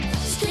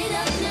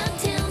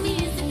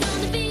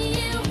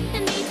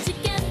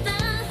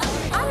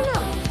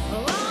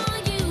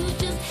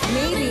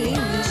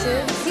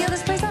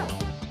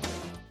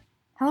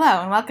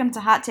Hello, and welcome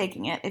to Hot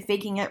Taking It, a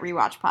Faking It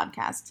rewatch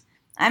podcast.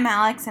 I'm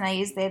Alex, and I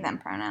use they, them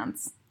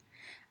pronouns.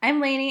 I'm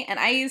Lainey, and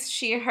I use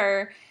she,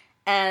 her,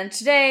 and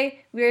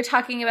today we are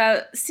talking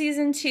about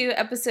Season 2,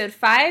 Episode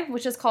 5,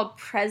 which is called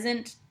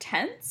Present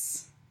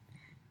Tense.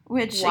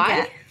 Which,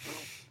 Why?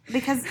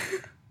 Again,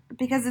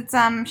 because it's,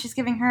 she's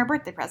giving her a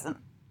birthday present.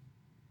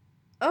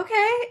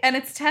 Okay, and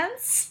it's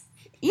tense?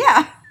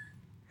 Yeah.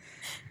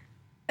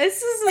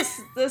 This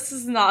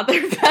is not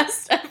their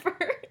best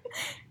effort.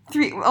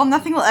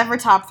 Nothing will ever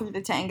top Through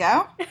the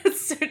Tango.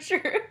 It's so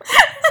true.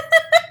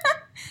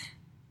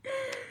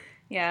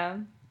 Yeah.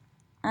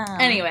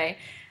 Anyway,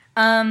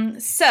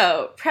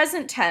 so,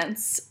 present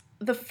tense.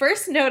 The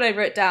first note I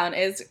wrote down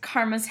is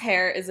Karma's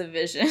hair is a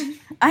vision.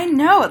 I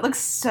know, it looks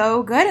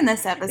so good in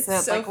this episode.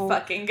 It's so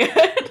fucking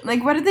good.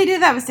 Like, what did they do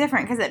that was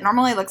different? Because it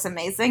normally looks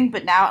amazing,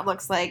 but now it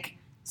looks, like,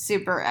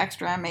 super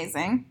extra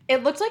amazing.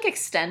 It looked like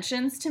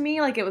extensions to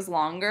me, like it was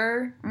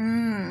longer.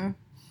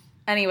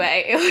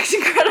 Anyway, it looks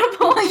incredible.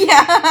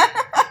 Yeah.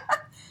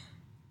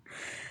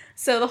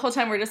 So the whole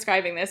time we're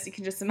describing this, you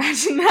can just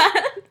imagine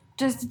that.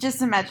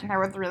 Just imagine her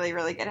with really,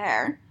 really good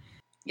hair.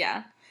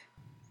 Yeah.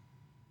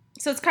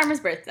 So it's Karma's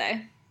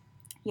birthday.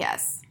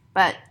 Yes,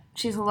 but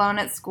she's alone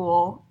at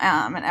school,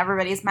 and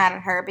everybody's mad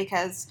at her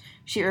because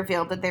she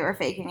revealed that they were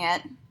faking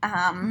it.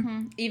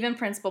 Even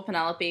Principal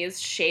Penelope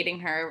is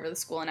shading her over the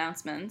school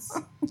announcements.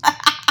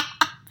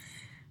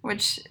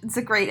 Which is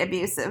a great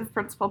abuse of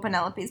Principal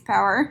Penelope's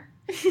power.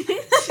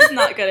 She's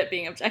not good at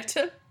being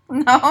objective.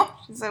 No,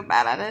 she's so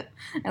bad at it.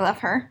 I love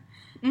her.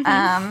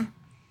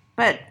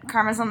 But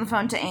Karma's on the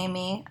phone to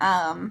Amy,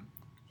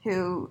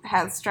 who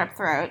has strep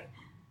throat.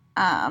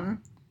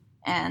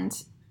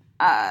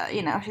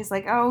 She's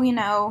like,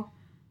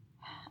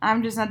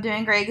 I'm just not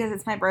doing great because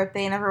it's my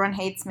birthday and everyone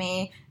hates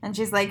me. And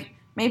she's like,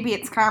 maybe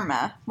it's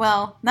Karma.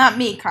 Well, not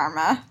me,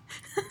 Karma.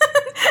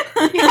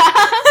 Yeah.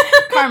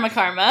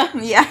 Karma.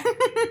 Yeah.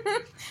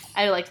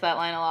 I liked that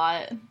line a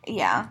lot.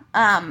 Yeah.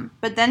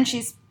 But then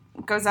she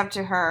goes up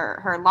to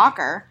her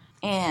locker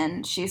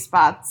and she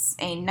spots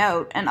a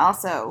note and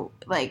also,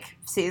 like,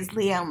 sees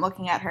Liam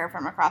looking at her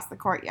from across the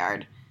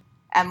courtyard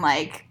and,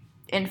 like,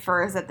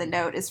 infers that the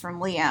note is from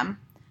Liam.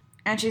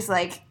 And she's,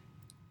 like,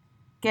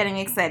 getting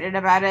excited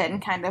about it and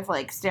kind of,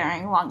 like,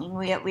 staring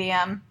longingly at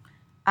Liam.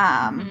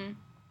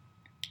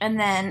 And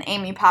then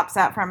Amy pops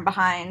out from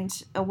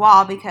behind a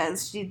wall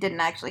because she didn't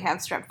actually have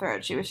strep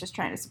throat. She was just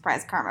trying to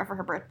surprise Karma for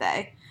her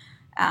birthday.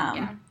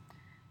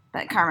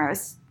 But Karma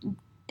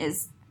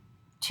is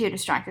too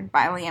distracted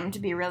by Liam to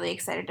be really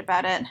excited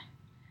about it.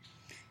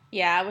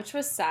 Yeah, which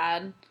was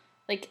sad.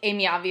 Like,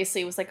 Amy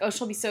obviously was like, oh,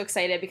 she'll be so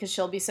excited because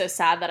she'll be so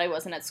sad that I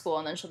wasn't at school,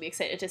 and then she'll be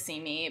excited to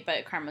see me.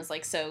 But Karma's,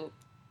 like, so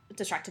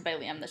distracted by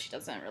Liam that she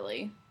doesn't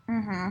really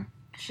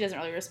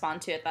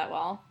respond to it that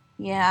well.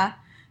 Yeah.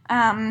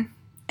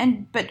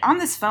 But on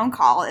this phone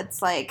call,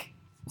 it's, like,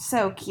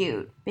 so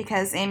cute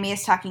because Amy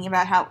is talking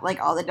about how, like,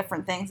 all the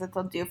different things that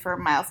they'll do for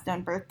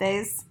milestone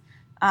birthdays.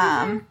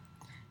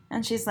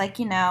 And she's like,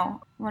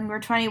 when we're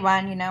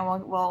 21,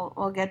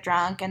 we'll get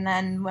drunk, and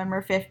then when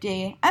we're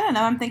 50, I don't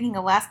know, I'm thinking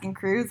Alaskan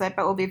cruise. I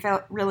bet we'll be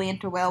really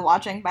into whale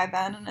watching by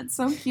then, and it's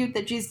so cute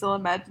that she still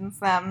imagines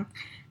them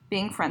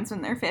being friends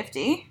when they're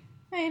 50.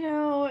 I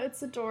know,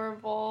 it's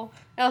adorable.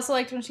 I also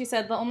liked when she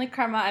said, the only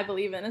Karma I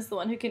believe in is the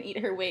one who can eat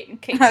her weight in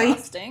cake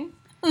frosting.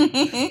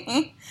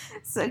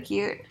 So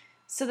cute.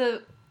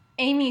 So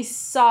Amy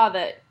saw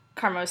that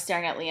Karma was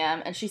staring at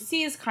Liam, and she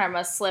sees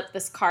Karma slip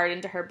this card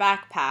into her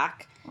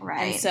backpack.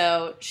 Right. And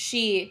so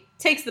she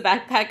takes the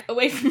backpack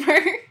away from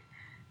her.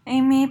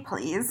 Amy,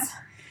 please.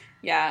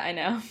 Yeah, I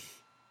know.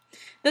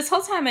 This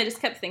whole time I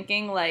just kept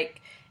thinking,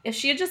 like, if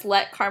she had just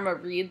let Karma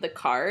read the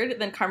card,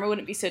 then Karma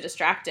wouldn't be so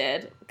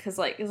distracted, because,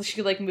 like, she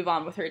could, like, move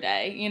on with her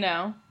day,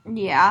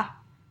 Yeah,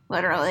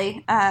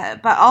 literally.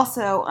 But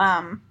also,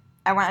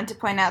 I wanted to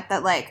point out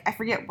that, like, I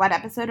forget what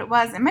episode it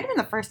was. It might have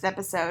been the first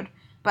episode,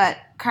 but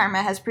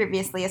Karma has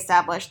previously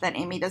established that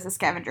Amy does a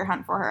scavenger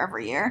hunt for her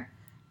every year.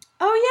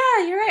 Oh,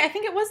 yeah, you're right. I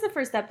think it was the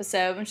first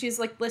episode when she's,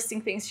 like,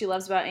 listing things she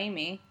loves about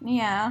Amy.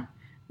 Yeah,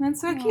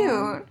 that's so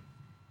cute.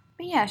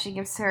 But yeah, she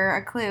gives her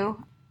a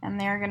clue, and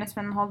they're going to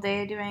spend the whole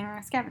day doing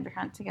a scavenger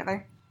hunt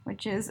together,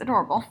 which is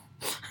adorable.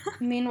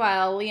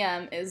 Meanwhile,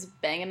 Liam is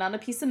banging on a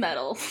piece of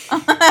metal.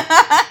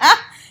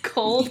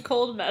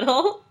 Cold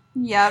metal.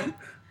 Yep.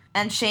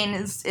 And Shane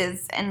is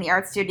in the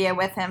art studio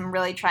with him,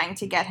 really trying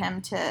to get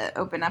him to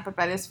open up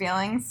about his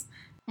feelings.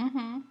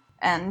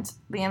 And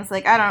Liam's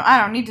like, I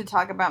don't need to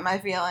talk about my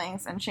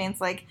feelings. And Shane's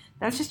like,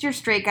 that's just your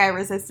straight guy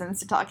resistance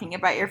to talking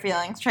about your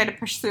feelings. Try to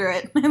push through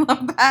it. I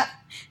love that.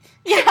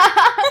 Yeah.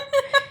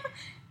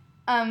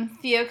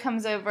 Theo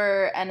comes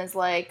over and is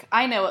like,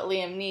 I know what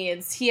Liam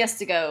needs. He has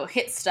to go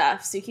hit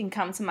stuff so he can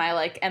come to my,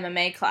 like,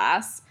 MMA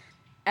class.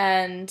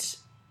 And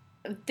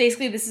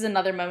basically this is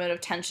another moment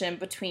of tension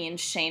between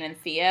Shane and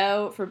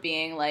Theo for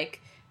being,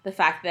 like, the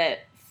fact that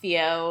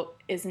Theo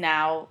is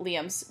now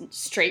Liam's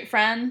straight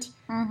friend.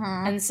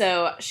 And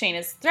so Shane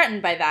is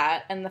threatened by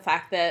that, and the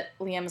fact that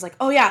Liam is like,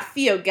 oh yeah,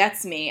 Theo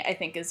gets me, I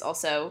think is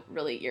also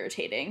really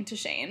irritating to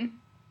Shane.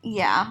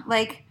 Yeah,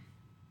 like,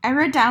 I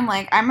wrote down,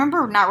 like, I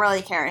remember not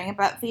really caring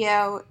about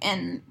Theo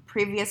in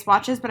previous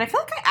watches, but I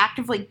feel like I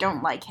actively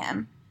don't like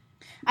him.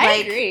 I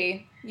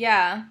agree.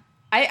 Yeah.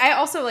 I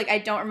also, like, I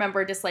don't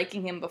remember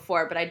disliking him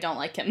before, but I don't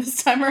like him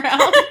this time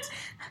around.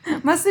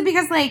 Mostly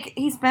because, like,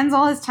 he spends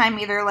all his time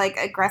either, like,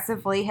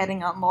 aggressively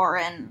hitting on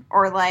Lauren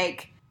or,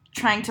 like,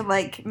 trying to,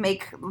 like,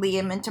 make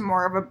Liam into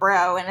more of a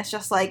bro, and it's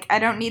just, like, I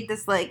don't need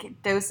this,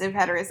 like, dose of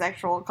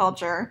heterosexual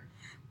culture.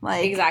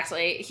 Like,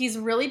 exactly. He's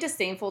really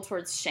disdainful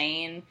towards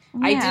Shane.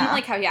 yeah. I didn't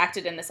like how he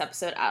acted in this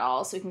episode at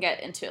all, so we can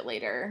get into it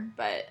later.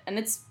 And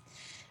it's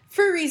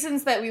for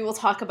reasons that we will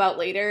talk about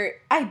later.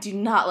 I do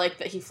not like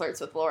that he flirts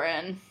with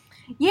Lauren.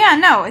 Yeah,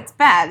 no, it's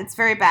bad. It's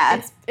very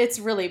bad. It's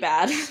really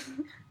bad.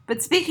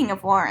 But speaking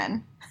of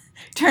Lauren,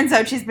 turns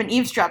out she's been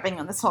eavesdropping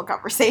on this whole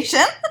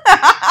conversation.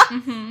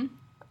 Mm-hmm.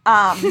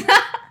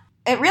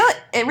 It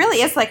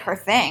really is, like, her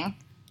thing.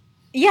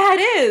 Yeah,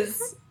 it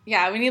is.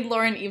 Yeah, we need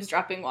Lauren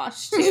eavesdropping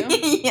watch, too.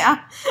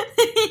 Yeah.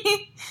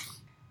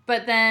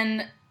 But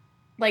then,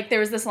 like, there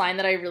was this line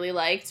that I really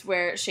liked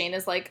where Shane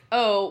is like,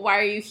 oh, why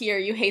are you here?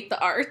 You hate the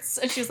arts.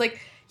 And she was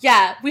like,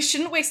 yeah, we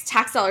shouldn't waste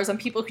tax dollars on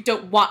people who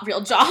don't want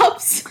real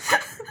jobs.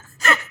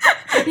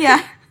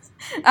 Yeah.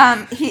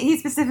 He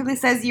specifically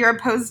says you're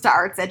opposed to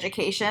arts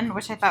education,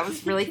 which I thought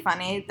was really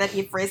funny that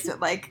he phrased it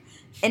like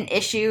an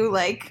issue,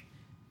 like,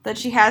 that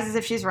she has as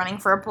if she's running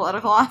for a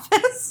political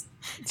office.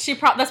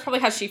 That's probably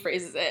how she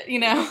phrases it, you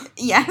know?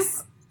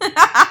 Yes.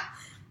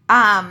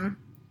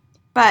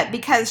 But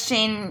because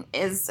Shane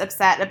is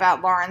upset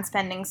about Lauren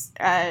spending,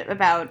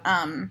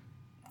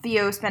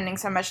 Theo spending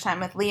so much time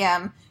with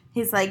Liam,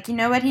 he's like, you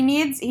know what he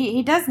needs?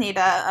 He does need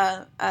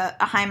a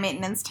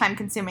high-maintenance,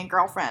 time-consuming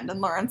girlfriend.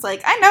 And Lauren's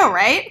like, I know,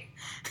 right?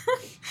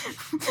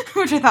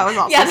 Which I thought was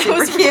also super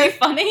was cute. really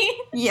funny.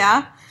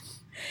 Yeah.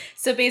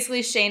 So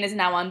basically, Shane is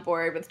now on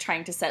board with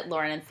trying to set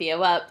Lauren and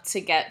Theo up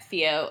to get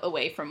Theo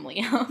away from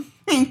Liam.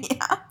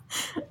 Yeah.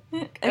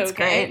 It's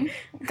great.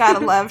 Gotta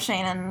love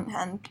Shane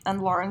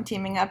and Lauren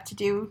teaming up to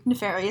do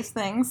nefarious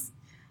things.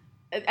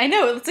 I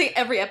know, it's like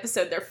every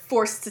episode they're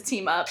forced to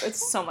team up.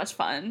 It's so much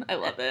fun. I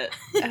love it.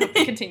 I hope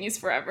it continues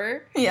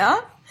forever.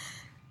 Yeah.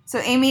 So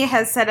Amy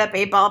has set up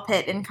a ball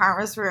pit in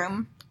Karma's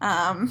room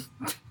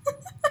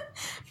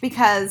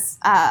because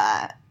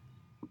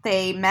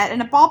they met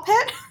in a ball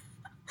pit.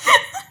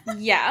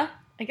 Yeah,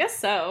 I guess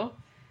so.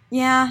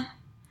 Yeah.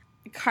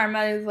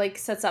 Karma, like,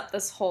 sets up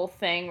this whole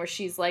thing where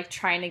she's, like,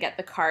 trying to get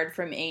the card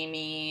from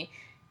Amy,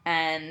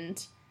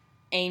 and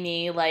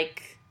Amy,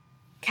 like,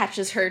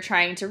 catches her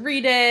trying to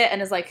read it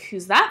and is like,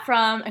 who's that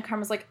from? And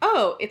Karma's like,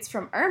 oh, it's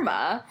from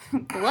Irma,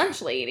 the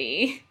lunch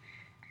lady.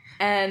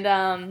 And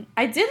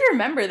I did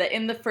remember that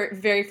in the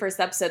very first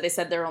episode they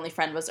said their only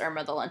friend was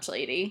Irma, the lunch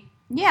lady.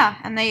 Yeah,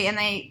 and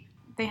they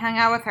hung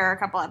out with her a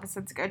couple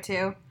episodes ago,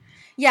 too.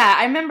 Yeah,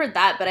 I remembered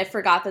that, but I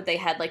forgot that they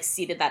had, like,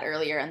 seeded that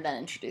earlier and then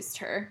introduced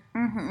her.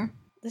 Mm-hmm.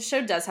 The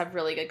show does have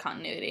really good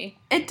continuity.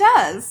 It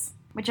does,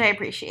 which I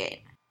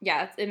appreciate.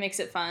 Yeah, it makes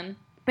it fun.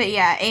 But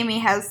yeah, Amy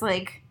has,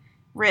 like,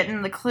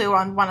 written the clue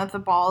on one of the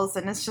balls,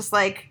 and it's just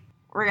like,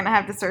 we're gonna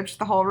have to search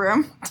the whole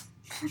room.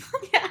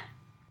 Yeah.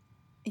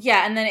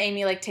 Yeah, and then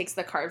Amy, like, takes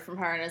the card from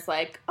her and is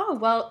like, oh,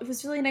 well, it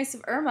was really nice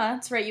of Irma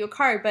to write you a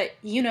card, but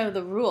you know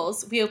the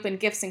rules. We open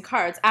gifts and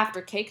cards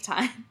after cake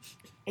time.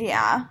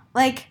 Yeah.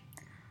 Like,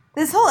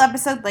 this whole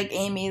episode, like,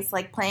 Amy's,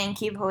 like, playing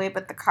keep away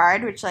with the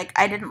card, which, like,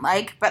 I didn't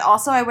like, but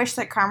also I wish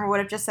that Karma would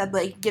have just said,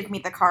 like, give me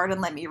the card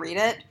and let me read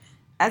it,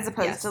 as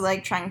opposed to,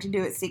 like, trying to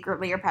do it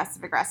secretly or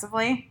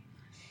passive-aggressively.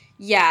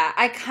 Yeah,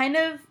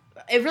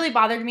 it really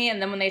bothered me,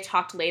 and then when they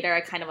talked later,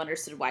 I kind of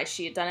understood why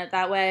she had done it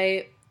that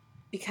way,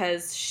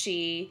 because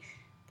she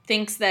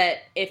thinks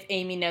that if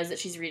Amy knows that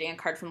she's reading a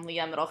card from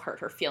Liam, it'll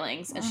hurt her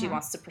feelings, and she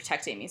wants to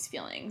protect Amy's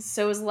feelings.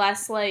 So it was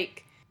less,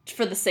 like,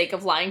 for the sake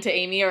of lying to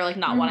Amy or, like,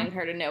 not wanting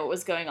her to know what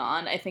was going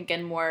on, I think,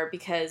 and more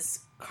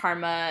because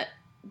Karma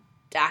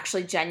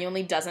actually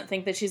genuinely doesn't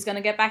think that she's going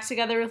to get back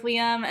together with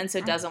Liam, and so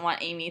doesn't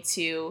want Amy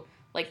to,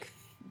 like,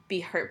 be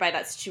hurt by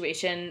that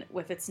situation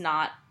if it's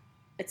not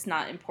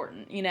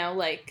important, you know?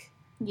 Like...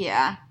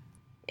 Yeah.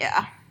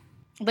 Yeah.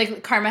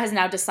 Like, Karma has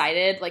now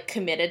decided, like,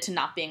 committed to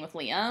not being with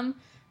Liam,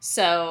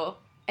 so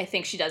I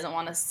think she doesn't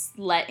want to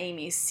let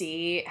Amy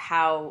see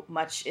how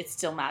much it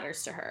still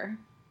matters to her.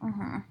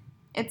 Mm-hmm.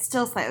 It's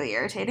still slightly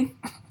irritating.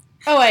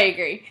 Oh, I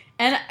agree.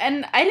 And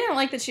I didn't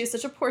like that she was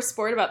such a poor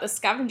sport about the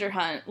scavenger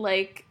hunt.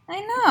 Like, I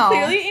know.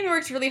 Clearly Amy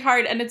worked really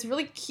hard, and it's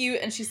really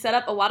cute, and she set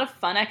up a lot of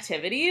fun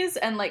activities,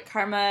 and, like,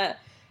 Karma,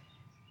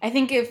 I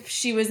think if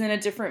she was in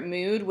a different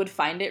mood, would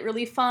find it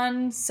really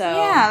fun, so...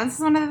 Yeah, this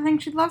is one of the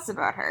things she loves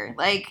about her.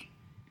 Like...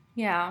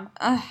 Yeah.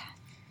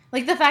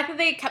 Like, the fact that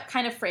they kept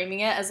kind of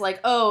framing it as, like,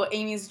 oh,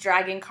 Amy's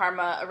dragging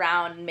Karma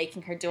around and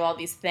making her do all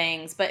these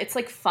things, but it's,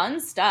 like, fun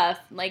stuff.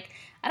 Like,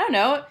 I don't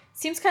know, it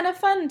seems kind of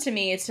fun to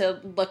me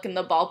to look in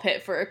the ball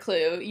pit for a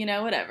clue, you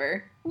know,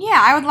 whatever. Yeah,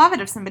 I would love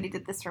it if somebody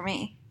did this for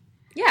me.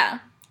 Yeah.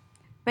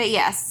 But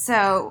yes,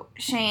 so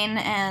Shane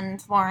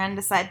and Lauren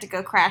decide to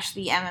go crash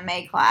the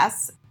MMA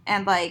class,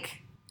 and,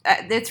 like,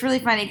 it's really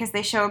funny because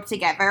they show up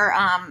together,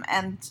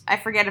 and I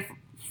forget if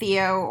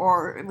Theo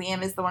or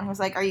Liam is the one who's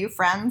like, "Are you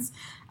friends?"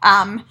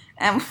 And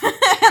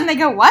and they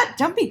go, "What?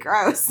 Don't be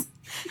gross."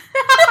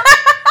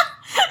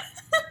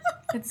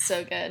 It's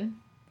so good.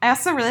 I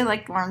also really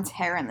like Lauren's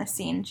hair in this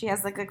scene. She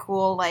has like a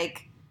cool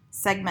like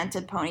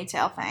segmented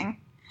ponytail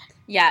thing.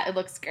 Yeah, it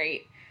looks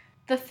great.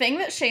 The thing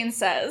that Shane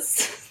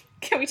says,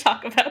 can we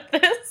talk about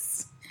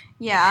this?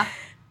 Yeah.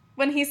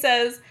 When he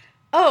says,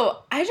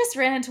 "Oh, I just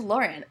ran into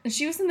Lauren, and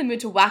she was in the mood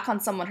to whack on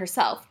someone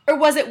herself. Or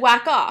was it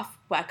whack off?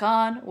 Whack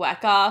on,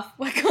 whack off,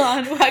 whack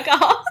on, whack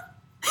off."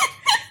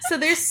 So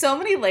there's so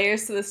many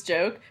layers to this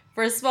joke.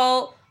 First of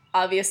all,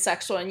 obvious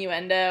sexual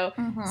innuendo.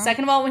 Mm-hmm.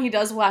 Second of all, when he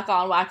does whack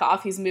on, whack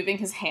off, he's moving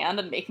his hand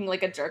and making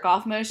like a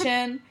jerk-off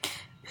motion.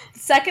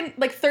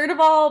 Third of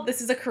all,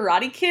 this is a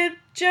Karate Kid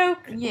joke.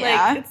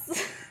 Yeah.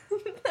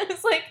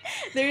 Like,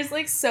 there's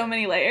like so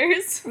many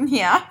layers.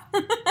 Yeah.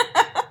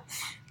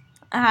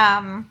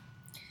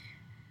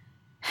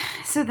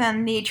 So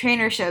then the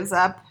trainer shows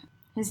up.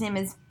 His name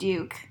is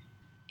Duke.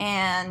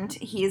 And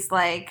he's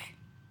like,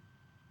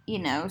 you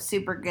know,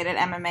 super good at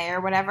MMA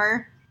or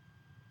whatever.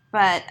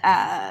 But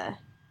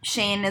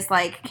Shane is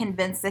like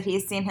convinced that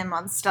he's seen him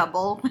on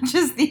Stubble, which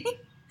is the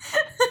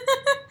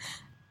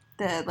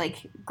the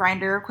like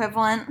grinder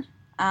equivalent.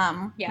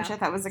 Which I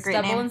thought was a great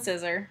name. Stubble and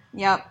Scissor.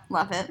 Yep,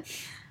 love it.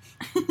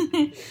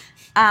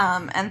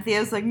 And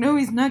Theo's like, "No,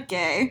 he's not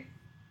gay.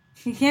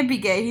 He can't be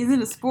gay. He's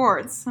into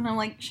sports." And I'm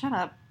like, shut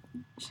up.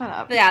 Shut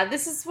up. Yeah,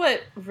 this is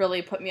what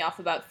really put me off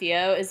about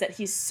Theo, is that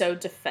he's so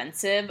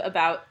defensive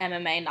about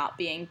MMA not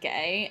being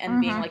gay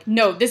and being like,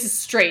 "No, this is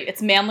straight.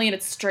 It's manly and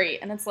it's straight."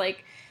 And it's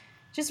like,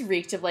 just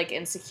reeked of like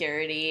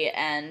insecurity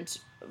and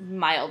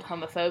mild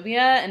homophobia,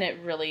 and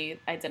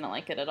I didn't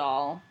like it at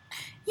all.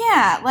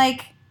 Yeah,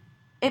 like,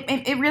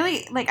 it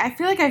really, like, I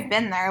feel like I've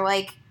been there,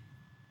 like,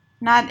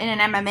 not in an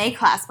MMA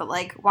class, but,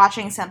 like,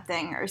 watching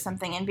something or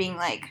something and being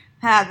like,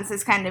 this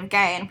is kind of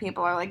gay, and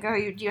people are like, "Oh,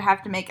 you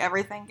have to make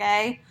everything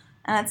gay?"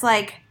 And it's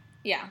like,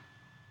 yeah.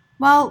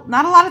 Well,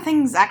 not a lot of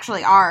things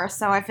actually are,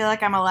 so I feel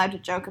like I'm allowed to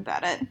joke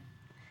about it.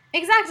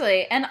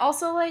 Exactly. And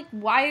also, like,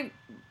 why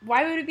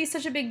would it be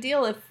such a big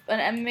deal if an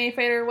MMA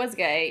fighter was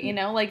gay, you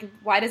know? Like,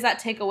 why does that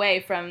take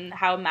away from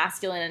how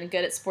masculine and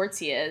good at sports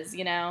he is,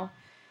 you know?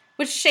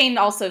 Which Shane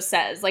also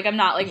says. Like, I'm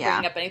not, like,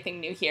 bringing up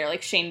anything new here.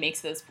 Like, Shane makes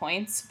those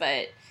points,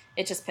 but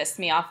it just pissed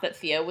me off that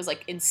Theo was,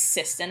 like,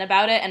 insistent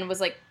about it and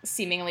was, like,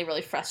 seemingly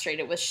really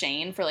frustrated with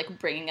Shane for, like,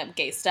 bringing up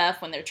gay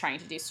stuff when they're trying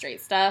to do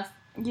straight stuff.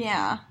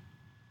 Yeah.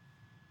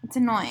 It's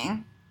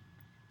annoying.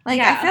 Like,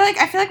 Yeah.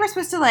 I feel like we're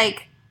supposed to,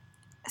 like,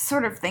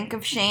 sort of think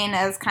of Shane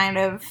as kind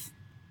of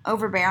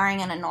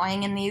overbearing and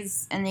annoying in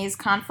these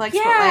conflicts.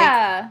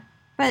 Yeah.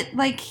 But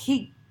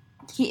he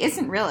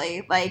isn't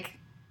really, like...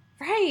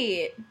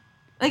 Right.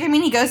 Like, I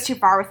mean, he goes too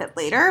far with it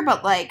later,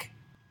 but, like,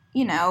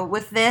 you know,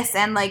 with this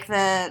and, like,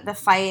 the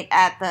fight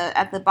at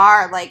the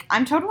bar, like,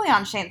 I'm totally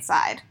on Shane's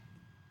side.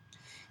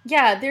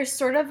 Yeah, there's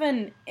sort of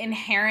an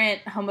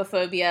inherent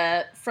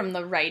homophobia from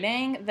the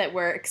writing that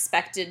we're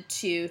expected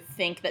to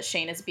think that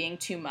Shane is being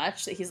too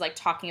much, that he's, like,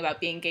 talking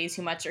about being gay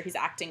too much or he's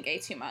acting gay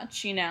too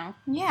much, you know?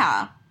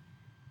 Yeah.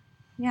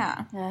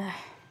 Yeah.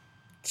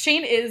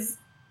 Shane is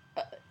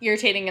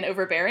irritating and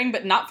overbearing,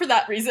 but not for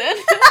that reason.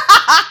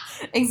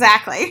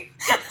 Exactly.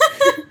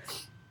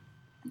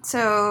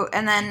 So,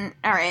 and then,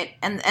 all right,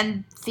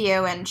 and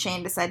Theo and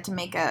Shane decide to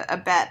make a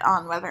bet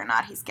on whether or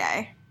not he's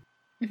gay.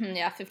 Mm-hmm,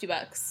 yeah,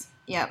 $50.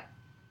 Yep.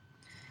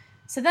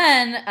 So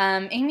then,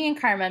 Amy and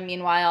Karma,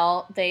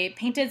 meanwhile, they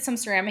painted some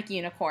ceramic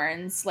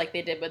unicorns like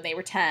they did when they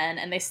were 10,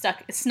 and they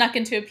snuck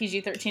into a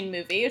PG-13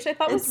 movie, which I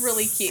thought was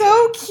really cute.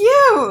 So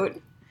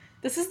cute!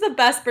 This is the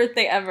best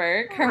birthday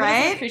ever. Karma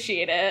doesn't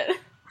appreciate it.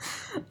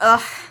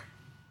 Ugh.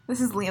 This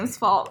is Liam's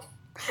fault.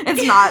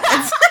 It's not.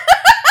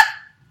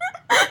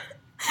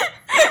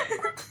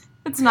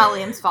 It's not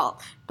Liam's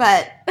fault,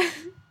 but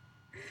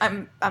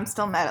I'm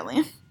still mad at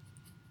Liam.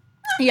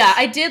 Yeah,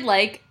 I did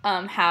like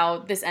how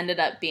this ended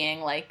up being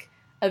like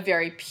a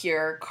very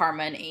pure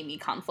Karma and Amy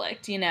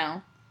conflict, you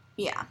know?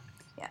 Yeah.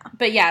 Yeah.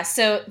 But yeah,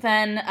 so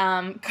then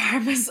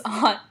Karma's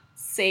aunt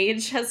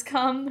Sage has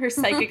come, her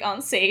psychic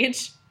aunt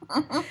Sage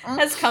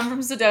has come from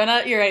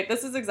Sedona. You're right,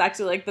 this is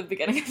exactly like the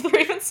beginning of the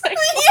Raven cycle.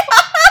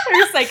 Yeah.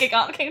 Her psychic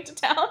aunt came to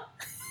town.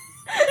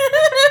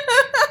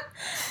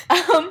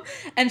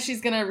 And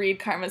she's gonna read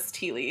Karma's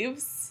tea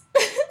leaves.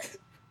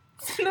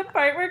 The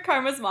part where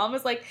Karma's mom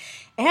was like,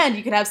 "And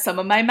you can have some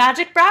of my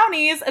magic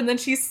brownies," and then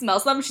she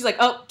smells them and she's like,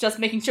 "Oh, just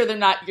making sure they're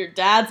not your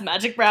dad's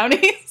magic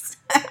brownies."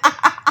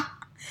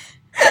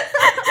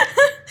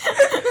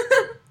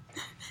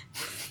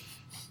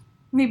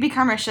 Maybe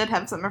Karma should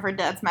have some of her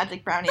dad's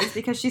magic brownies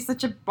because she's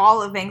such a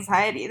ball of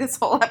anxiety this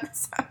whole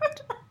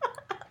episode.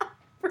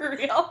 For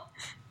real.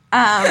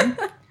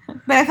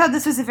 But I thought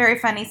this was a very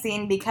funny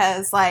scene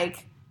because,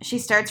 like, she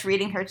starts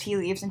reading her tea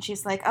leaves and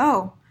she's like,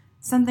 "Oh,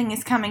 something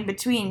is coming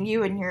between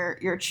you and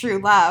your true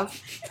love."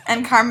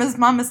 And Karma's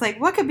mom is like,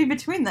 "What could be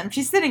between them?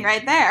 She's sitting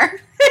right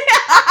there."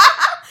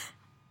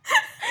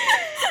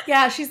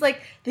 Yeah, she's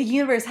like, the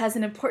universe has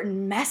an important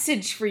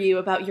message for you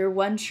about your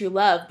one true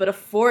love, but a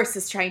force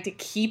is trying to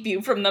keep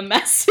you from the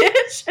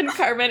message. And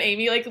Karma and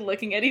Amy, like,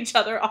 looking at each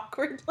other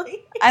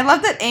awkwardly. I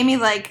love that Amy,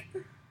 like,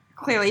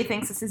 clearly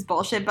thinks this is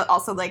bullshit, but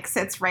also, like,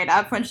 sits right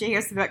up when she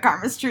hears about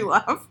Karma's true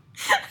love.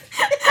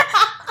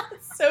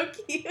 So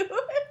cute.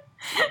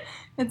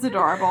 It's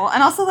adorable.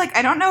 And also, like,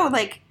 I don't know,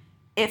 like,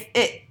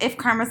 if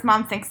Karma's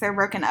mom thinks they're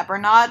broken up or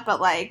not,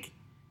 but, like,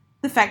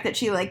 the fact that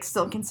she, like,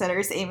 still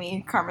considers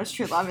Amy Karma's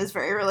true love is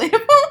very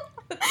relatable.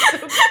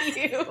 So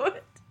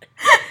cute.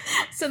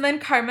 So then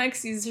Karma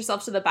excuses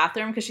herself to the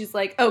bathroom because she's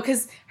like,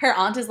 because her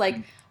aunt is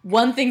like,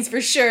 one thing's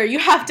for sure, you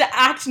have to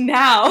act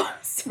now.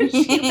 So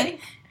she, like,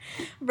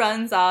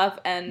 runs off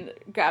and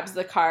grabs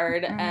the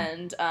card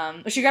and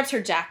she grabs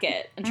her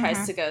jacket and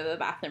tries to go to the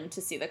bathroom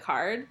to see the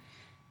card.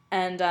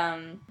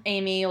 And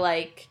Amy,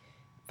 like,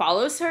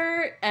 follows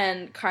her,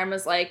 and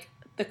Karma's like,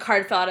 the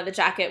card fell out of the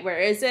jacket. Where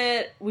is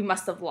it? We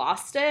must have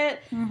lost it.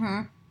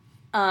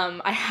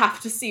 I have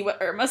to see what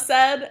Irma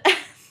said.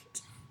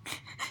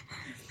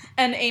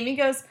 And Amy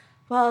goes,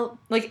 well,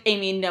 like,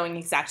 Amy knowing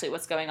exactly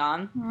what's going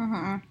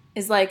on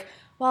is like,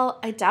 well,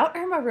 I doubt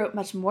Irma wrote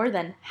much more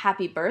than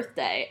happy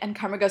birthday. And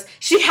Karma goes,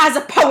 she has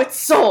a poet's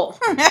soul.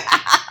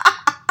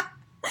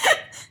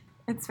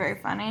 It's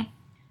very funny.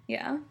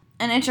 Yeah.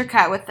 An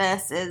intercut with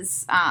this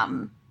is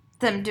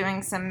them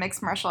doing some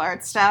mixed martial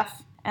arts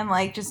stuff and,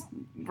 like, just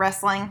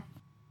wrestling.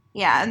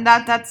 Yeah, and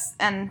that's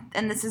and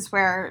this is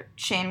where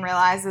Shane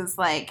realizes,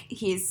 like,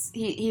 he's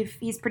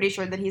pretty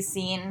sure that he's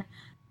seen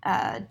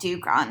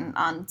Duke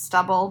on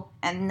Stubble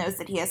and knows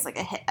that he has, like,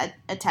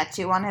 a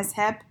tattoo on his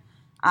hip.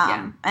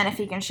 And if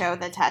he can show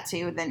the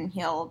tattoo, then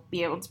he'll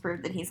be able to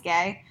prove that he's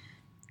gay.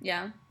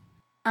 Yeah.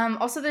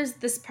 Also, there's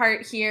this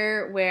part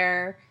here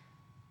where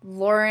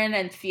Lauren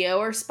and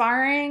Theo are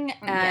sparring,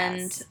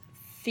 and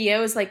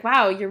Theo is like,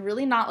 wow, you're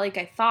really not like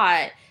I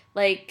thought.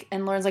 Like,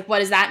 and Lauren's like, what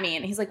does that mean?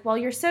 And he's like, well,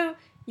 you're so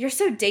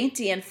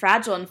dainty and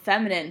fragile and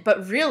feminine,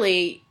 but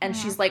really, and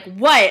she's like,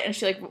 what? And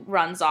she, like,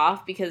 runs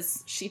off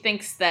because she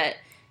thinks that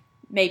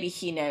maybe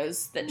he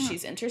knows that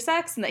she's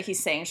intersex and that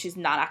he's saying she's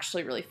not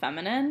actually really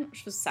feminine,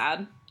 which was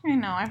sad. I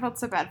know, I felt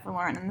so bad for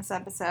Lauren in this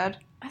episode.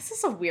 This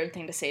is a weird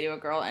thing to say to a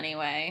girl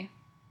anyway.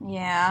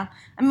 Yeah.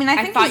 I mean,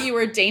 I thought you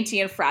were dainty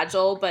and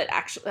fragile, but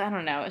actually, I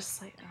don't know. It's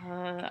just like,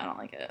 I don't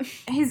like it.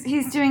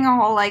 He's doing a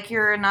whole, like,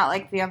 you're not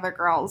like the other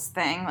girls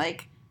thing.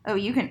 Like, oh,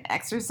 you can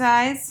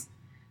exercise?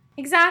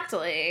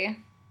 Exactly.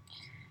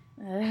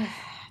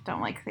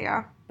 Don't like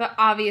Theo. But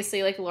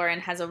obviously, like, Lauren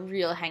has a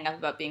real hang-up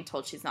about being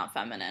told she's not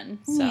feminine.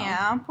 So.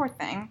 Yeah, poor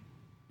thing.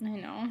 I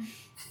know.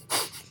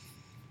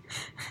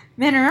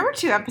 Man, remember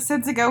 2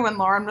 episodes ago when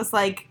Lauren was,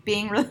 like,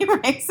 being really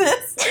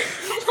racist?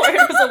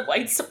 Lauren was a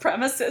white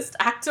supremacist,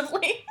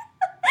 actively.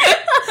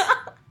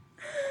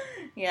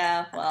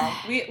 Yeah, well,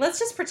 let's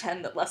just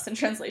pretend that Less Than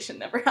Translation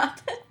never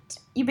happened.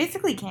 You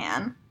basically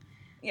can.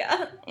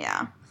 Yeah.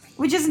 Yeah.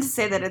 Which isn't to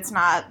say that it's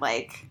not,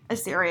 like, a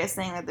serious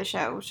thing that the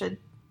show should,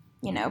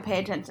 you know, pay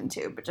attention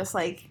to, but just,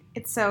 like,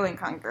 it's so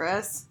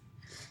incongruous.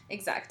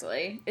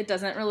 Exactly. It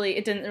didn't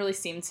really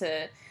seem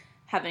to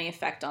have any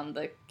effect on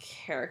the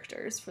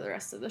characters for the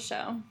rest of the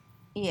show.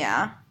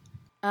 Yeah.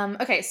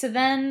 Okay, so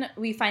then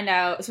we find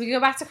out, so we go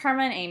back to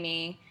Karma and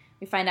Amy.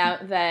 We find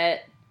out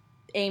that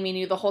Amy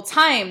knew the whole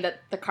time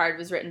that the card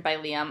was written by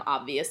Liam,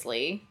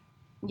 obviously.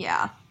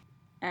 Yeah.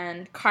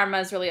 And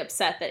Karma's really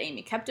upset that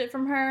Amy kept it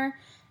from her.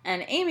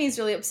 And Amy's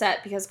really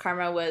upset because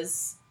Karma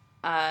was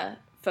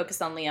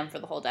focused on Liam for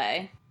the whole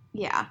day.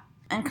 Yeah.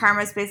 And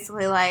Karma's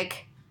basically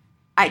like,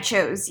 I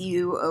chose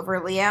you over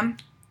Liam.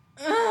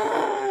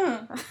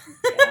 Yeah.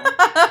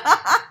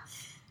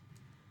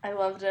 I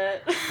loved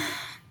it.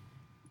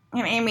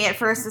 And Amy at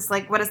first is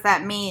like, what does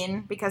that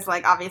mean? Because,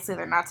 like, obviously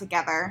they're not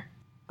together.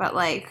 But,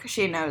 like,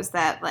 she knows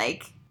that,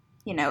 like,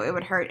 you know, it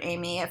would hurt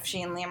Amy if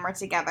she and Liam were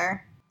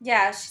together.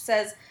 Yeah, she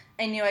says,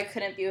 I knew I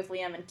couldn't be with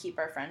Liam and keep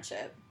our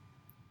friendship.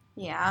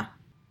 Yeah.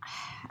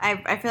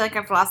 I feel like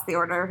I've lost the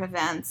order of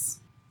events.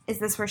 Is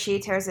this where she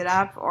tears it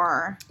up,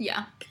 or...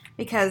 Yeah.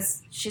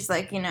 Because she's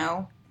like, you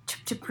know,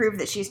 to prove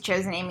that she's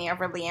chosen Amy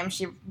over Liam,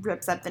 she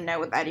rips up the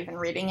note without even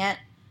reading it.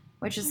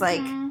 Which is,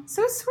 like,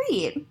 so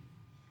sweet.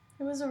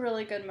 It was a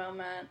really good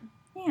moment.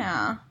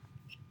 Yeah.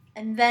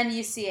 And then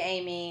you see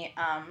Amy,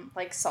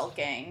 like,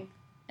 sulking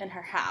in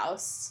her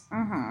house.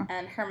 Mm-hmm.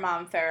 And her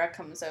mom, Farah,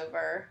 comes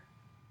over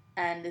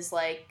and is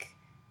like,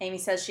 Amy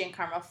says she and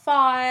Karma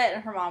fought.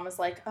 And her mom was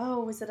like,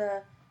 oh, was it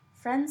a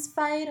friends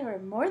fight or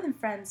more than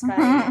friends fight?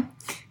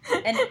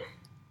 Mm-hmm. And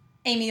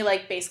Amy,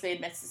 like, basically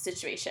admits the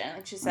situation.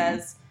 Like, she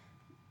says,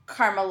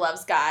 Karma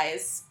loves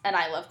guys, and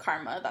I love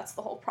Karma. That's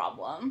the whole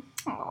problem.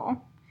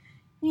 Oh.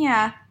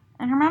 Yeah.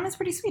 And her mom is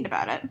pretty sweet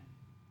about it.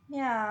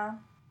 Yeah.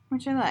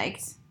 Which I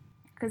liked.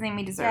 Because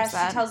Amy deserves that.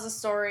 Yeah, she tells a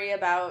story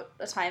about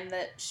a time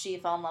that she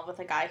fell in love with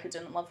a guy who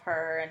didn't love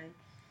her, and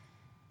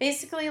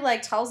basically,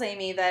 like, tells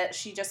Amy that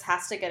she just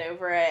has to get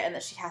over it and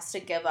that she has to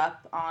give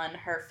up on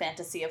her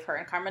fantasy of her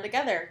and Karma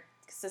together.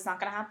 Because it's not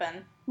going to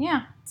happen.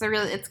 Yeah.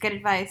 It's good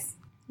advice.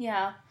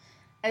 Yeah.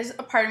 There's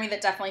a part of me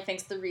that definitely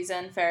thinks the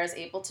reason Farrah is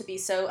able to be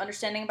so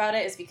understanding about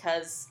it is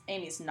because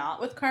Amy's not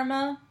with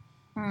Karma.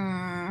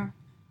 Mm.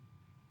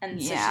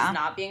 And so she's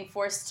not being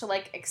forced to,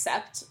 like,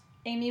 accept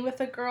Amy with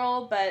a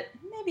girl, but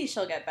maybe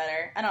she'll get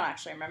better. I don't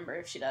actually remember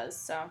if she does,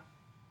 so.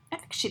 I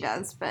think she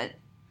does, but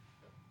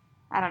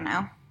I don't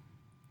know.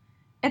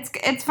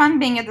 It's fun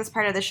being at this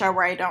part of the show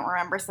where I don't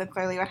remember so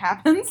clearly what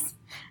happens.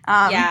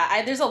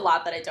 There's a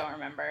lot that I don't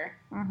remember.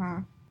 Mm-hmm.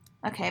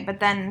 Okay, but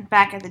then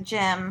back at the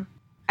gym,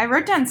 I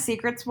wrote down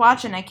Secrets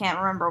Watch, and I can't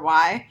remember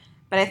why,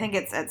 but I think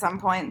it's at some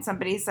point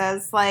somebody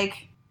says,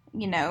 like,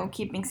 you know,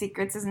 keeping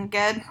secrets isn't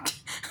good.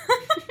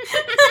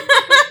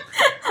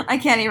 I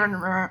can't even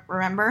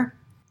remember.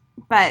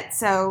 But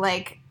so,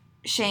 like,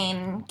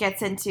 Shane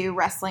gets into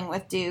wrestling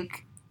with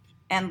Duke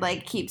and,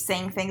 like, keeps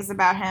saying things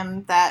about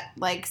him that,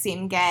 like,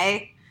 seem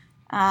gay.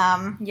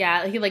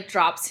 He, like,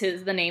 drops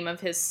the name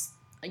of his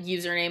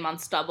username on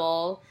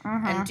Stubble,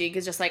 and Duke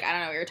is just like, I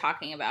don't know what you're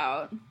talking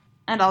about.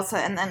 And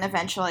then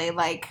eventually,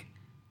 like,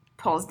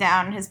 pulls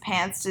down his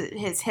pants to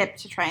his hip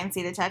to try and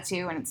see the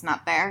tattoo, and it's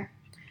not there.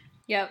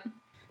 Yep.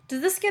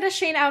 Does this get a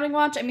Shane outing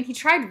watch? I mean, he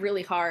tried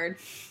really hard.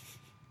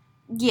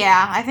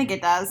 Yeah, I think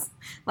it does.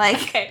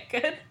 Like, okay,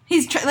 good.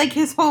 He's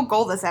his whole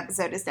goal this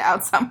episode is to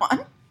out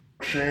someone.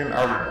 Shane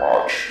outing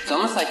watch. It's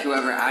almost like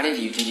whoever outed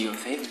you did you a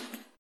favor.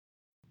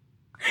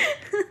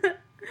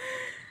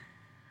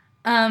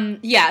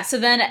 So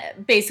then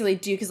basically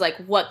Duke is like,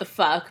 what the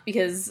fuck?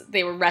 Because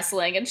they were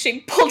wrestling and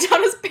Shane pulled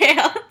down his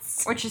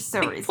pants. Which is so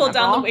reasonable. Pulled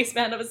down the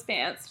waistband of his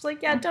pants. It's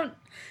like, yeah, don't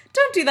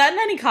do that in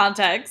any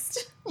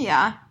context.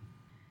 Yeah.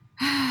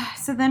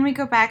 So then we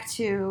go back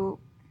to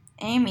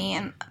Amy,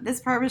 and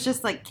this part was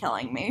just, like,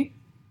 killing me.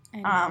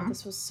 I know,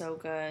 this was so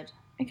good.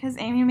 Because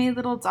Amy made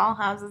little doll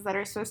houses that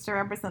are supposed to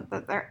represent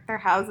their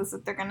houses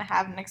that they're going to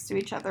have next to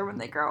each other when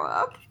they grow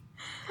up.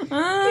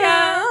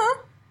 Yeah.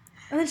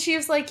 And then she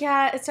was like,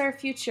 yeah, it's our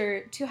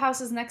future. 2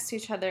 houses next to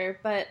each other,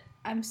 but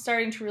I'm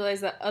starting to realize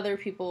that other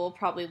people will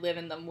probably live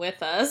in them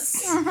with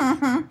us.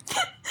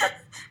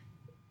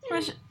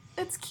 Which,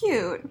 it's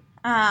cute.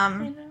 I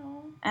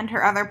know. And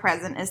her other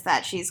present is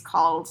that she's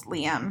called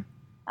Liam,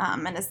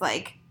 and is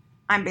like,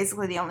 I'm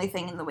basically the only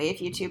thing in the way of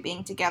you two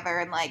being together,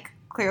 and, like,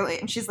 clearly,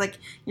 and she's like,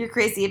 you're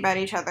crazy about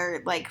each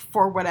other, like,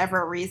 for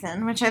whatever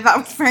reason, which I thought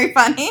was very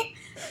funny.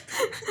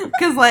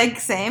 Because, like,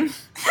 same.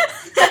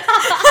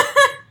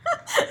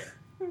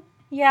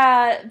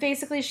 Yeah,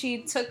 basically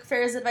she took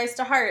Farrah's advice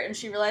to heart, and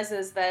she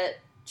realizes that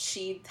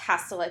she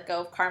has to let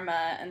go of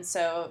Karma, and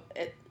so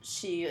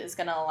she is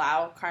going to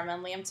allow Karma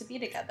and Liam to be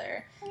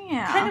together.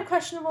 Yeah. Kind of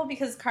questionable,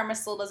 because Karma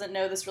still doesn't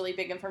know this really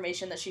big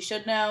information that she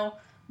should know,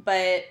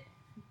 but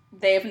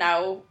they have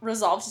now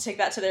resolved to take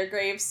that to their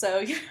graves, so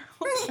I'm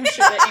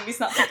sure that Amy's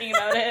not thinking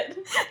about it.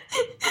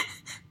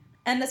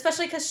 And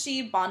especially because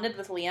she bonded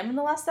with Liam in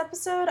the last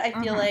episode, I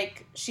feel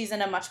like she's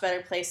in a much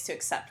better place to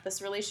accept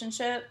this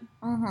relationship.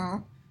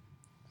 Mm-hmm.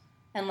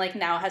 And, like,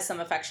 now has some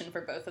affection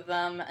for both of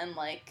them and,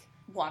 like,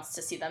 wants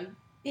to see them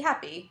be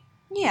happy.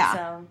 Yeah.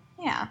 So.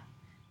 Yeah.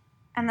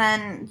 And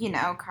then, you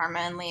know, Karma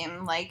and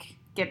Liam, like,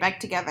 get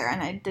back together,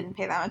 and I didn't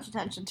pay that much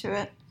attention to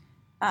it.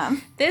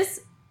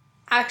 This,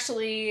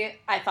 actually,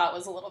 I thought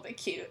was a little bit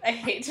cute. I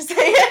hate to say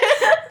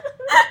it.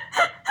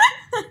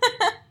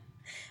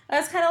 I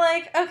was kind of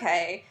like,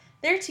 okay,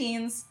 they're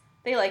teens.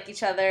 They like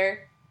each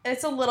other.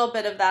 It's a little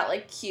bit of that,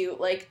 like,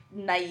 cute, like,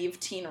 naive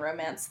teen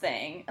romance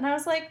thing. And I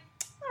was like,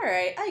 all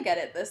right, I get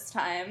it this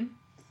time.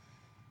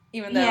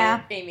 Even though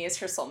Amy is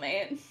her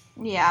soulmate.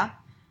 Yeah.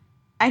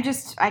 I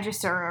just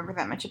don't remember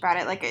that much about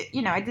it. Like,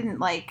 I didn't,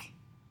 like,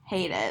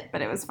 hate it,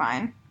 but it was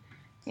fine.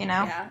 You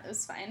know? Yeah, it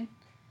was fine.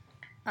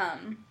 I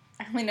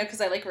only know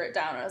because I, like, wrote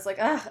down. I was like,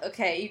 ugh,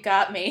 okay, you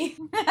got me.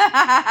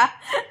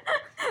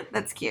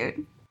 That's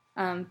cute.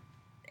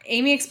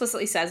 Amy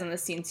explicitly says in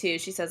this scene, too,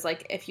 she says,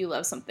 like, if you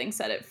love something,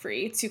 set it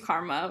free to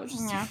Karma, which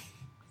is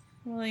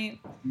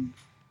really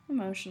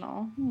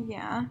emotional.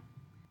 Yeah.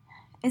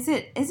 Is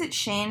it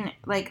Shane,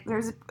 like,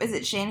 is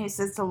it Shane who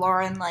says to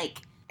Lauren, like,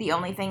 the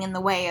only thing in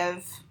the way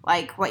of,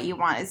 like, what you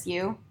want is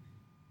you?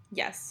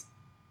 Yes.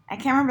 I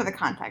can't remember the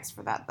context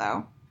for that,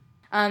 though.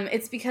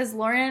 It's because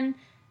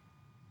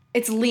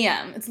it's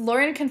Liam. It's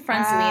Lauren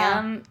confronts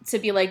Liam to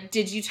be like,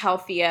 did you tell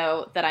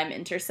Theo that I'm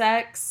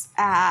intersex?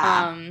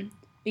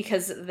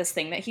 Because of this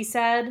thing that he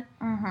said.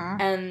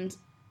 Mm-hmm. And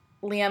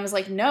Liam is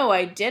like, no,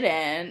 I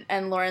didn't.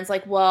 And Lauren's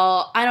like,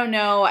 well, I don't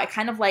know. I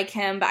kind of like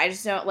him, but I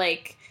just don't,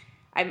 like,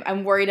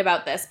 I'm worried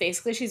about this.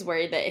 Basically, she's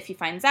worried that if he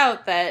finds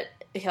out that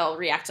he'll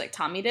react like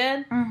Tommy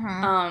did.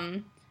 Mm-hmm.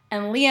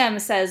 And Liam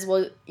says,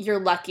 well, you're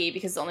lucky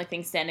because the only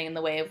thing standing in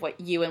the way of what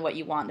you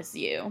want is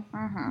you.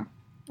 Mm-hmm.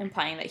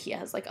 Implying that he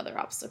has, like, other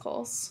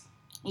obstacles.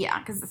 Yeah,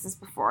 because this is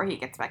before he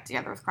gets back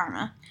together with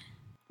Karma.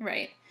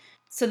 Right.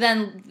 So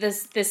then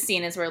this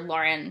scene is where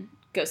Lauren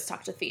goes to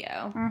talk to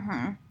Theo.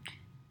 Mm-hmm.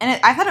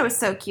 And I thought it was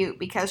so cute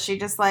because she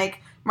just,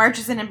 like,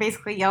 marches in and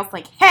basically yells,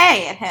 like,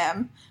 hey, at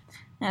him.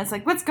 And it's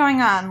like, what's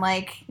going on?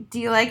 Like, do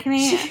you like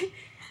me?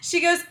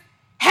 She goes,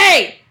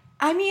 hey!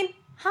 I mean,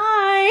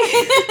 hi!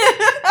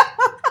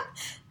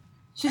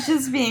 She's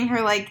just being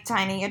her, like,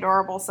 tiny,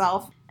 adorable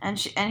self. And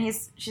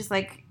she's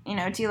like, you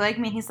know, do you like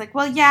me? And he's like,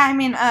 well, yeah, I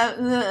mean,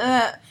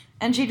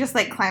 And she just,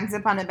 like, climbs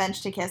up on a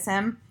bench to kiss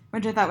him,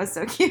 which I thought was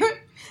so cute.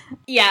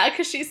 Yeah,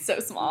 because she's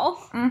so small.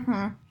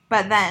 Mm-hmm.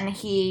 But then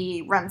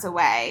he runs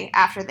away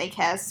after they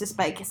kiss,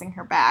 despite kissing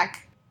her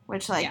back,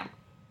 which, like,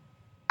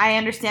 I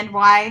understand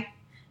why.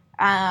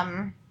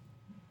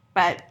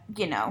 But,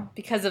 you know.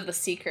 Because of the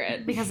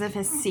secret. Because of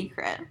his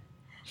secret.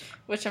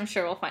 Which I'm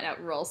sure we'll find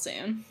out real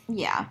soon.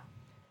 Yeah.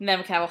 And then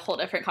we can have a whole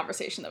different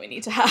conversation that we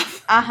need to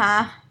have.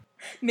 Uh-huh.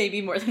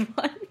 Maybe more than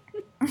one.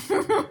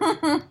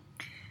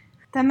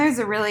 Then there's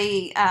a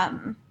really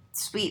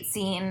sweet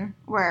scene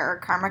where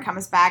Karma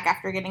comes back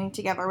after getting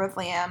together with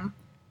Liam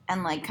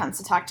and, like, comes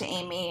to talk to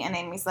Amy. And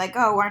Amy's like,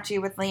 oh, aren't you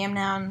with Liam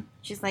now? And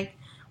she's like,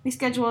 we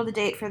scheduled a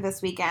date for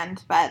this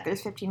weekend, but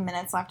there's 15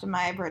 minutes left of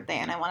my birthday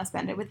and I want to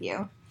spend it with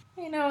you.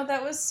 I know,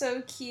 that was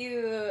so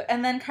cute.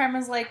 And then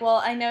Karma's like,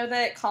 well, I know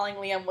that calling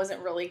Liam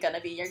wasn't really going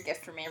to be your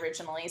gift for me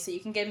originally, so you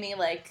can give me,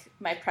 like,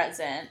 my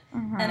present.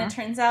 Mm-hmm. And it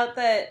turns out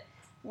that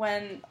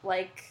when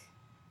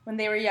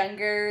they were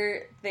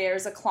younger,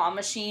 there's a claw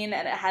machine,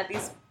 and it had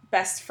these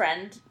best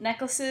friend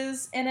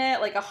necklaces in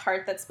it, like a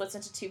heart that splits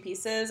into two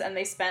pieces, and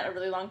they spent a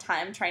really long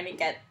time trying to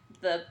get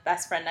the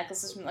best friend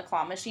necklaces from the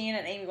claw machine,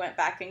 and Amy went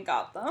back and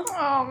got them.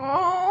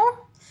 Aww.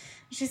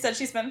 She said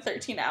she spent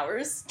 13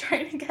 hours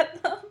trying to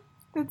get them.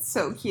 That's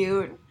so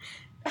cute.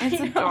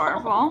 It's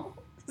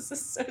adorable. This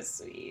is so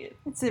sweet.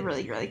 It's a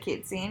really, really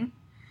cute scene.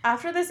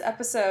 After this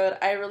episode,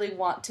 I really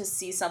want to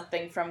see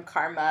something from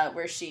Karma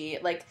where she,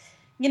 like,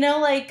 you know,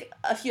 like,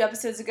 a few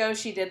episodes ago,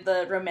 she did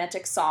the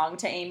romantic song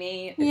to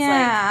Amy. It's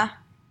yeah. like,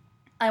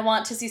 I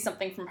want to see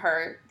something from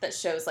her that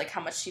shows, like, how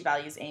much she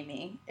values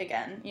Amy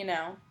again, you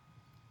know?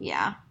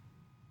 Yeah.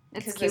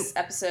 Because this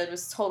episode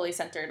was totally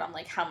centered on,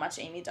 like, how much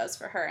Amy does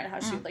for her and how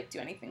she would, like, do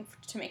anything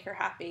to make her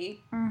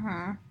happy.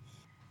 Mm-hmm.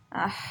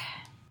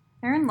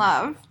 They're in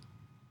love.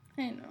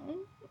 I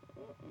know.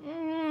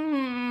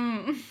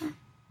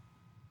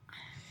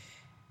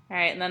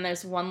 Alright, and then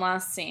there's one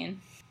last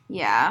scene.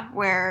 Yeah,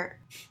 where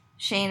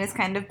Shane is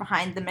kind of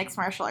behind the mixed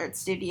martial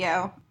arts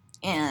studio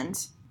and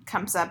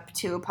comes up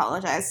to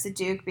apologize to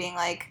Duke, being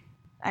like,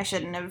 I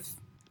shouldn't have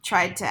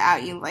tried to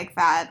out you like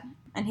that.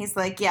 And he's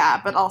like,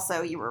 yeah, but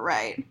also you were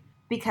right.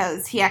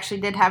 Because he actually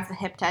did have the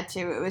hip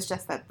tattoo. It was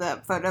just that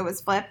the photo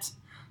was flipped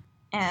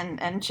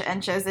and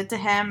shows it to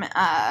him.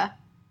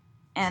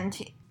 And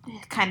he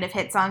kind of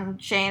hits on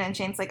Shane, and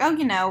Shane's like, oh,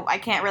 you know, I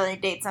can't really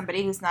date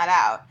somebody who's not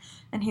out.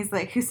 And he's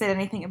like, who said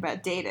anything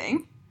about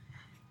dating?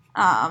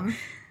 And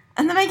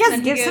then I guess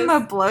gives him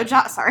a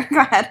blowjob. Sorry, go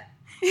ahead.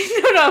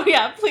 No,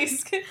 yeah,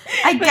 please.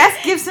 I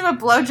guess gives him a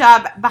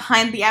blowjob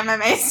behind the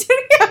MMA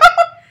studio.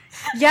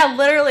 Yeah,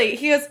 literally.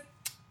 He goes,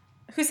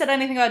 who said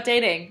anything about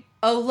dating?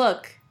 Oh,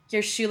 look,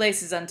 your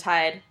shoelace is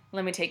untied.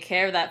 Let me take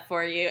care of that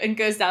for you. And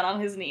goes down on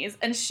his knees.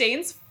 And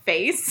Shane's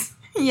face.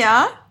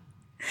 Yeah.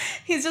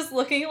 He's just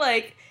looking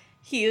like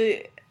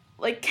he,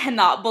 like,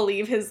 cannot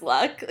believe his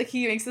luck. Like,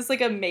 he makes this,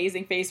 like,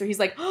 amazing face where he's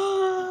like,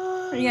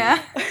 oh.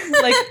 Yeah.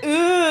 Like,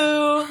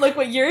 ooh, look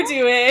what you're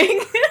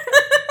doing.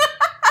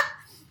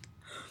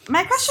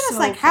 My question is,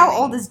 like, funny. how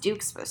old is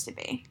Duke supposed to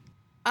be?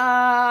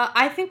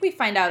 I think we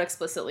find out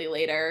explicitly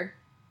later.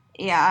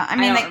 Yeah, I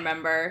don't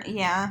remember.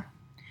 Yeah.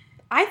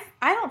 I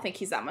don't think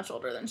he's that much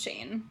older than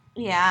Shane.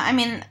 Yeah, I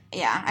mean,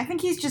 yeah, I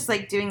think he's just,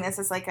 like, doing this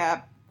as, like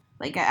a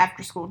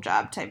after-school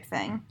job type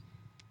thing,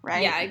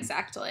 right? Yeah,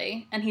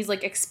 exactly. And he's,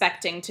 like,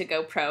 expecting to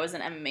go pro as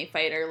an MMA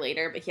fighter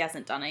later, but he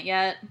hasn't done it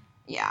yet.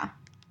 Yeah.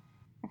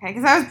 Okay,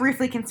 because I was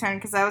briefly concerned,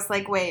 because I was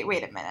like, wait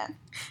a minute.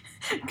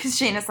 Because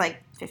Shane is,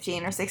 like,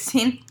 15 or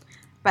 16.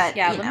 But,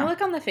 yeah, let me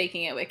look on the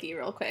Faking It wiki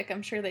real quick.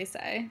 I'm sure they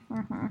say.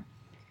 Mm-hmm.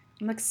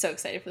 I'm, like, so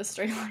excited for the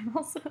storyline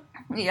also.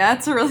 Yeah,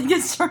 it's a really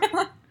good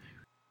storyline.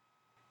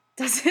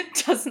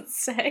 It doesn't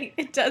say.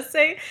 It does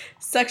say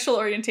sexual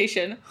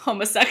orientation,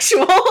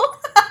 homosexual.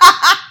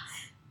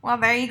 Well,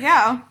 there you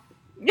go.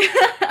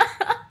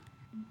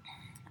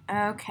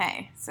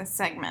 Okay, so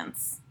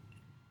segments.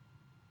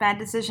 Bad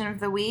decision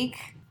of the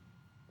week.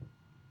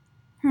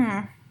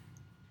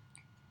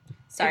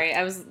 Sorry,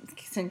 I was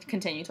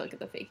continuing to look at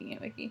the Faking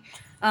It wiki.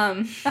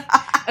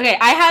 Okay,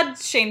 I had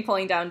Shane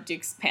pulling down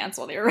Duke's pants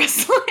while they were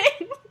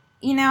wrestling.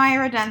 You know, I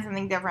wrote down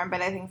something different,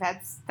 but I think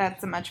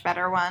that's a much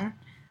better one.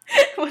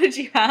 What did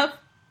you have?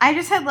 I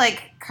just had,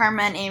 like,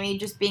 Karma and Amy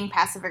just being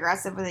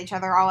passive-aggressive with each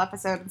other all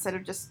episode instead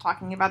of just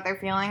talking about their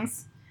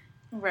feelings.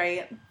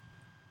 Right.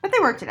 But they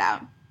worked it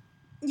out.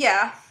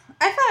 Yeah.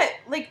 I thought,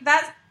 like,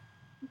 that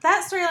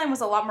storyline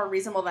was a lot more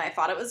reasonable than I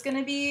thought it was going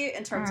to be,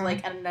 in terms of,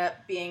 like, ended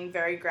up being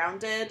very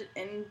grounded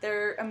in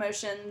their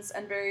emotions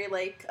and very,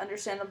 like,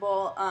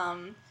 understandable,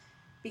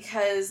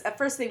 because at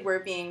first they were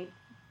being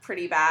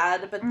pretty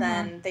bad, but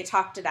then they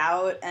talked it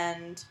out,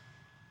 and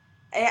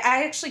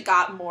I actually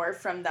got more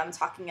from them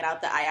talking it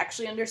out that I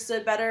actually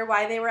understood better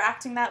why they were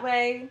acting that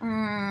way.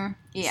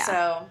 Yeah.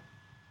 So.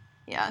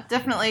 Yeah,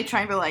 definitely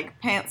trying to, like,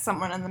 pants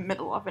someone in the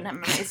middle of an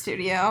MMA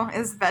studio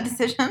is a bad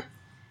decision.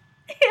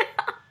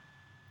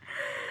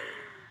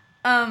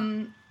 Yeah.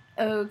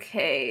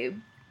 Okay.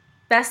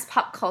 Best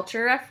pop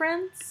culture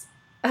reference?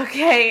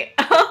 Okay.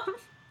 So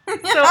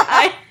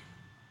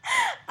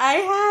I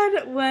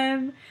had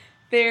when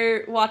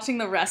they're watching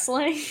the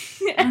wrestling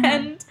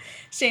and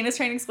Shane is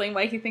trying to explain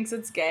why he thinks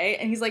it's gay,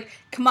 and he's like,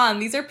 come on,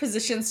 these are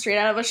positions straight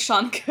out of a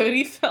Sean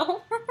Cody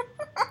film.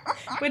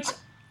 Which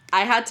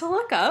I had to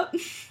look up.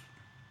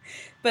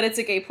 But it's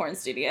a gay porn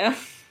studio.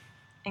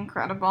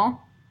 Incredible.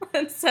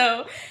 And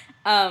so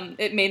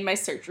it made my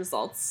search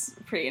results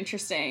pretty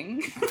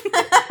interesting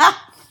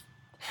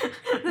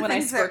when I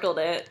squircled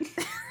it.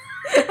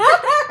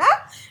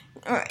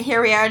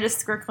 Here we are just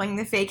squircling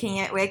the Faking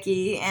It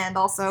wiki, and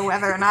also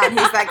whether or not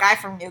he's that guy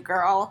from New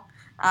Girl.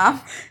 And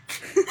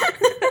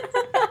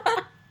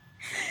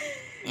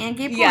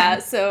gay porn. Yeah,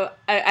 so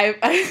I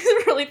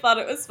really thought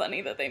it was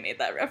funny that they made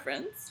that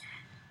reference.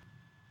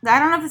 I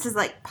don't know if this is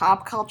like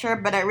pop culture,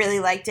 but I really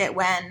liked it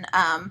when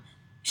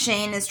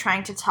Shane is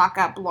trying to talk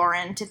up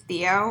Lauren to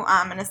Theo,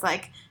 and is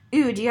like,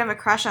 ooh, do you have a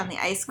crush on the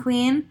Ice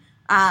Queen?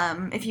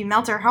 If you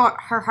melt her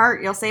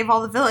heart, you'll save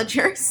all the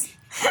villagers.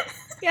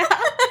 Yeah.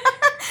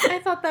 I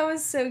thought that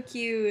was so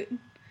cute.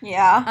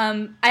 Yeah.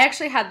 I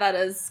actually had that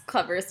as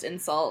cleverest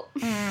insult.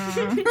 Is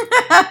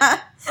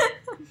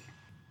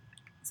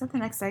that the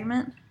next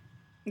segment?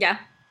 Yeah.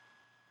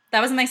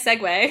 That was my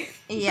segue.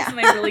 Yeah. That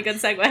was my really good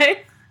segue.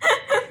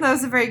 That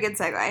was a very good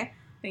segue.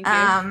 Thank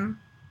you.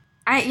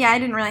 I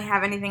didn't really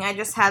have anything. I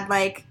just had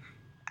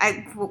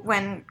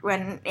when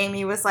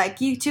Amy was like,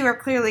 you two are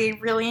clearly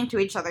really into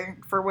each other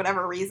for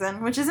whatever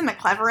reason, which isn't a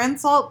clever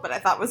insult, but I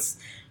thought was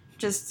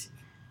just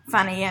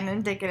funny and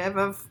indicative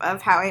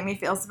of how Amy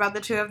feels about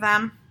the two of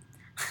them.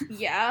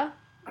 Yeah,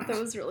 that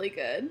was really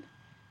good.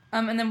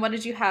 And then what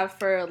did you have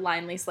for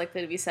line least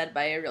likely to be said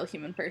by a real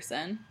human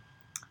person?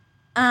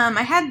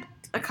 I had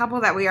a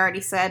couple that we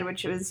already said,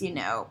 which was,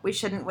 we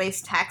shouldn't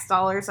waste tax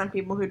dollars on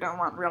people who don't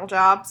want real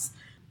jobs,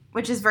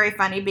 which is very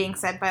funny being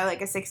said by,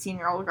 like, a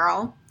 16-year-old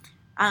girl.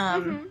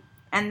 And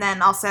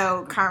then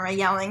also Karma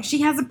yelling,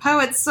 she has a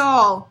poet's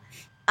soul!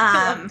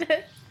 I loved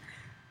it.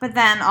 But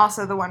then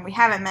also the one we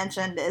haven't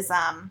mentioned is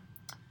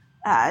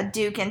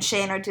Duke and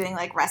Shane are doing,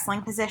 like,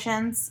 wrestling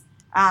positions.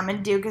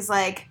 And Duke is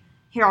like,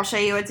 here, I'll show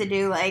you what to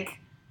do, like,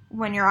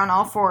 when you're on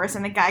all fours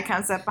and a guy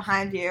comes up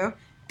behind you.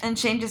 And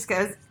Shane just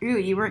goes, ooh,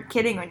 you weren't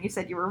kidding when you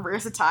said you were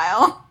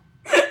versatile.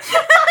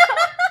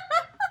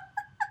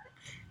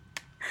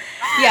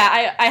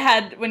 Yeah, I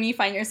had when you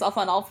find yourself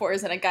on all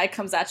fours and a guy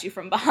comes at you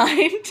from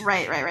behind.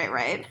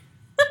 Right.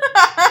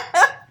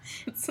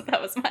 So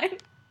that was mine.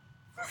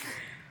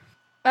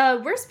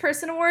 Worst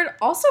person award,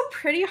 also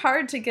pretty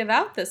hard to give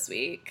out this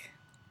week.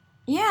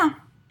 Yeah,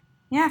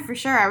 for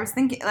sure. I was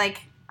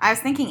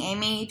thinking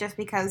Amy, just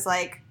because,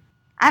 like,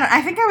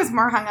 I think I was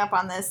more hung up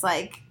on this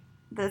storyline.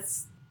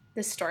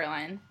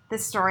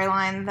 This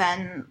storyline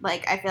than,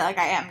 like, I feel like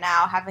I am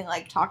now, having,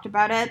 like, talked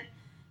about it.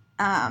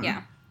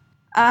 Yeah.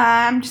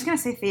 I'm just gonna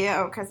say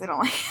Theo, because I don't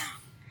like him.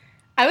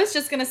 I was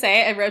just gonna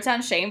say, I wrote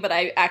down Shane, but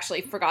I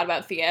actually forgot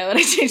about Theo, and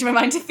I changed my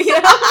mind to Theo.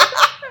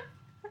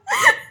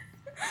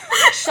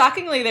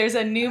 Shockingly, there's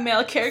a new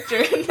male character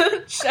in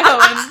the show,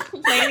 and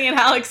Lainey and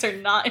Alex are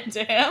not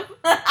into him.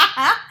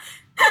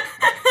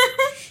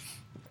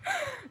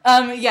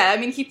 Yeah, I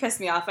mean, he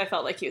pissed me off. I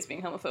felt like he was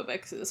being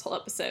homophobic through this whole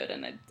episode,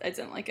 and I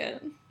didn't like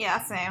it.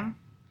 Yeah, same.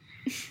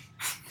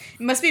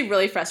 It must be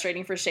really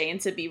frustrating for Shane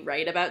to be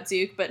right about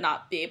Duke, but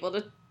not be able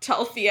to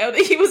tell Theo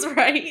that he was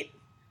right.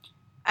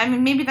 I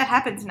mean, maybe that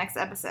happens next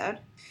episode.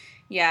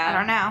 Yeah. I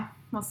don't know.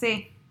 We'll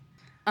see.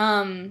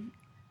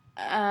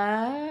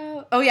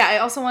 Oh yeah, I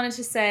also wanted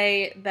to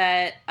say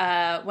that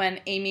when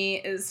Amy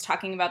is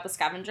talking about the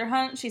scavenger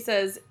hunt, she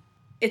says,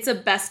 it's a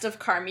best of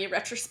Carmy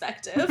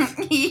retrospective.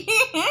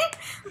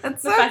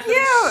 That's The so fact cute.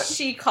 that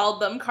she called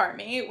them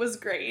Carmy was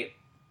great.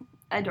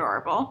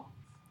 Adorable.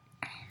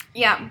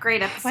 Yeah,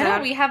 great episode. Why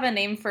don't we have a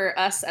name for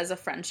us as a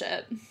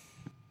friendship?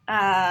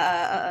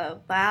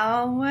 Lalix?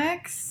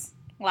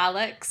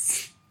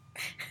 Lalix.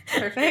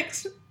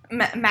 Perfect.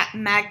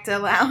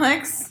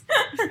 Magdalalix.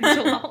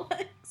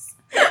 Lalix.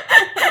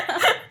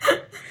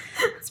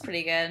 It's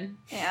pretty good.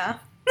 Yeah.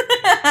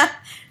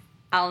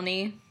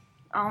 Alni.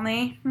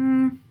 Only.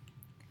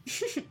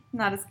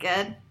 Not as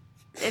good.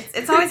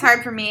 It's always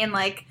hard for me in,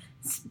 like,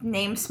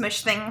 name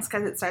smush things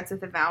because it starts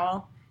with a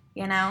vowel,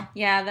 you know?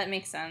 Yeah, that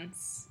makes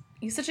sense.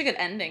 He's such a good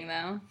ending,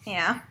 though.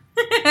 Yeah.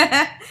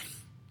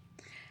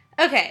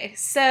 Okay,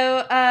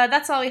 so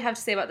that's all we have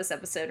to say about this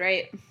episode,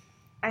 right?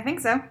 I think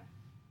so.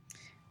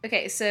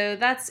 Okay, so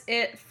that's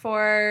it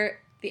for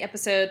the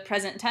episode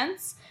present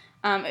tense.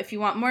 If you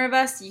want more of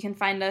us, you can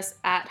find us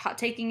at Hot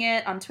Taking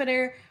It on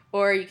Twitter,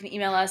 or you can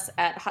email us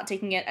at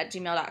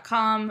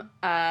hottakingit@gmail.com.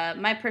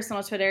 My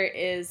personal Twitter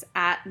is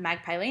at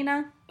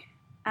MagpieLena.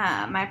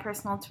 My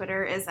personal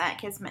Twitter is at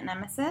Kismet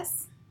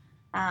Nemesis.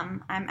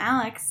 I'm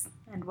Alex,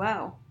 and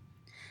whoa.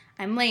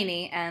 I'm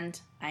Lainey, and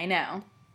I know.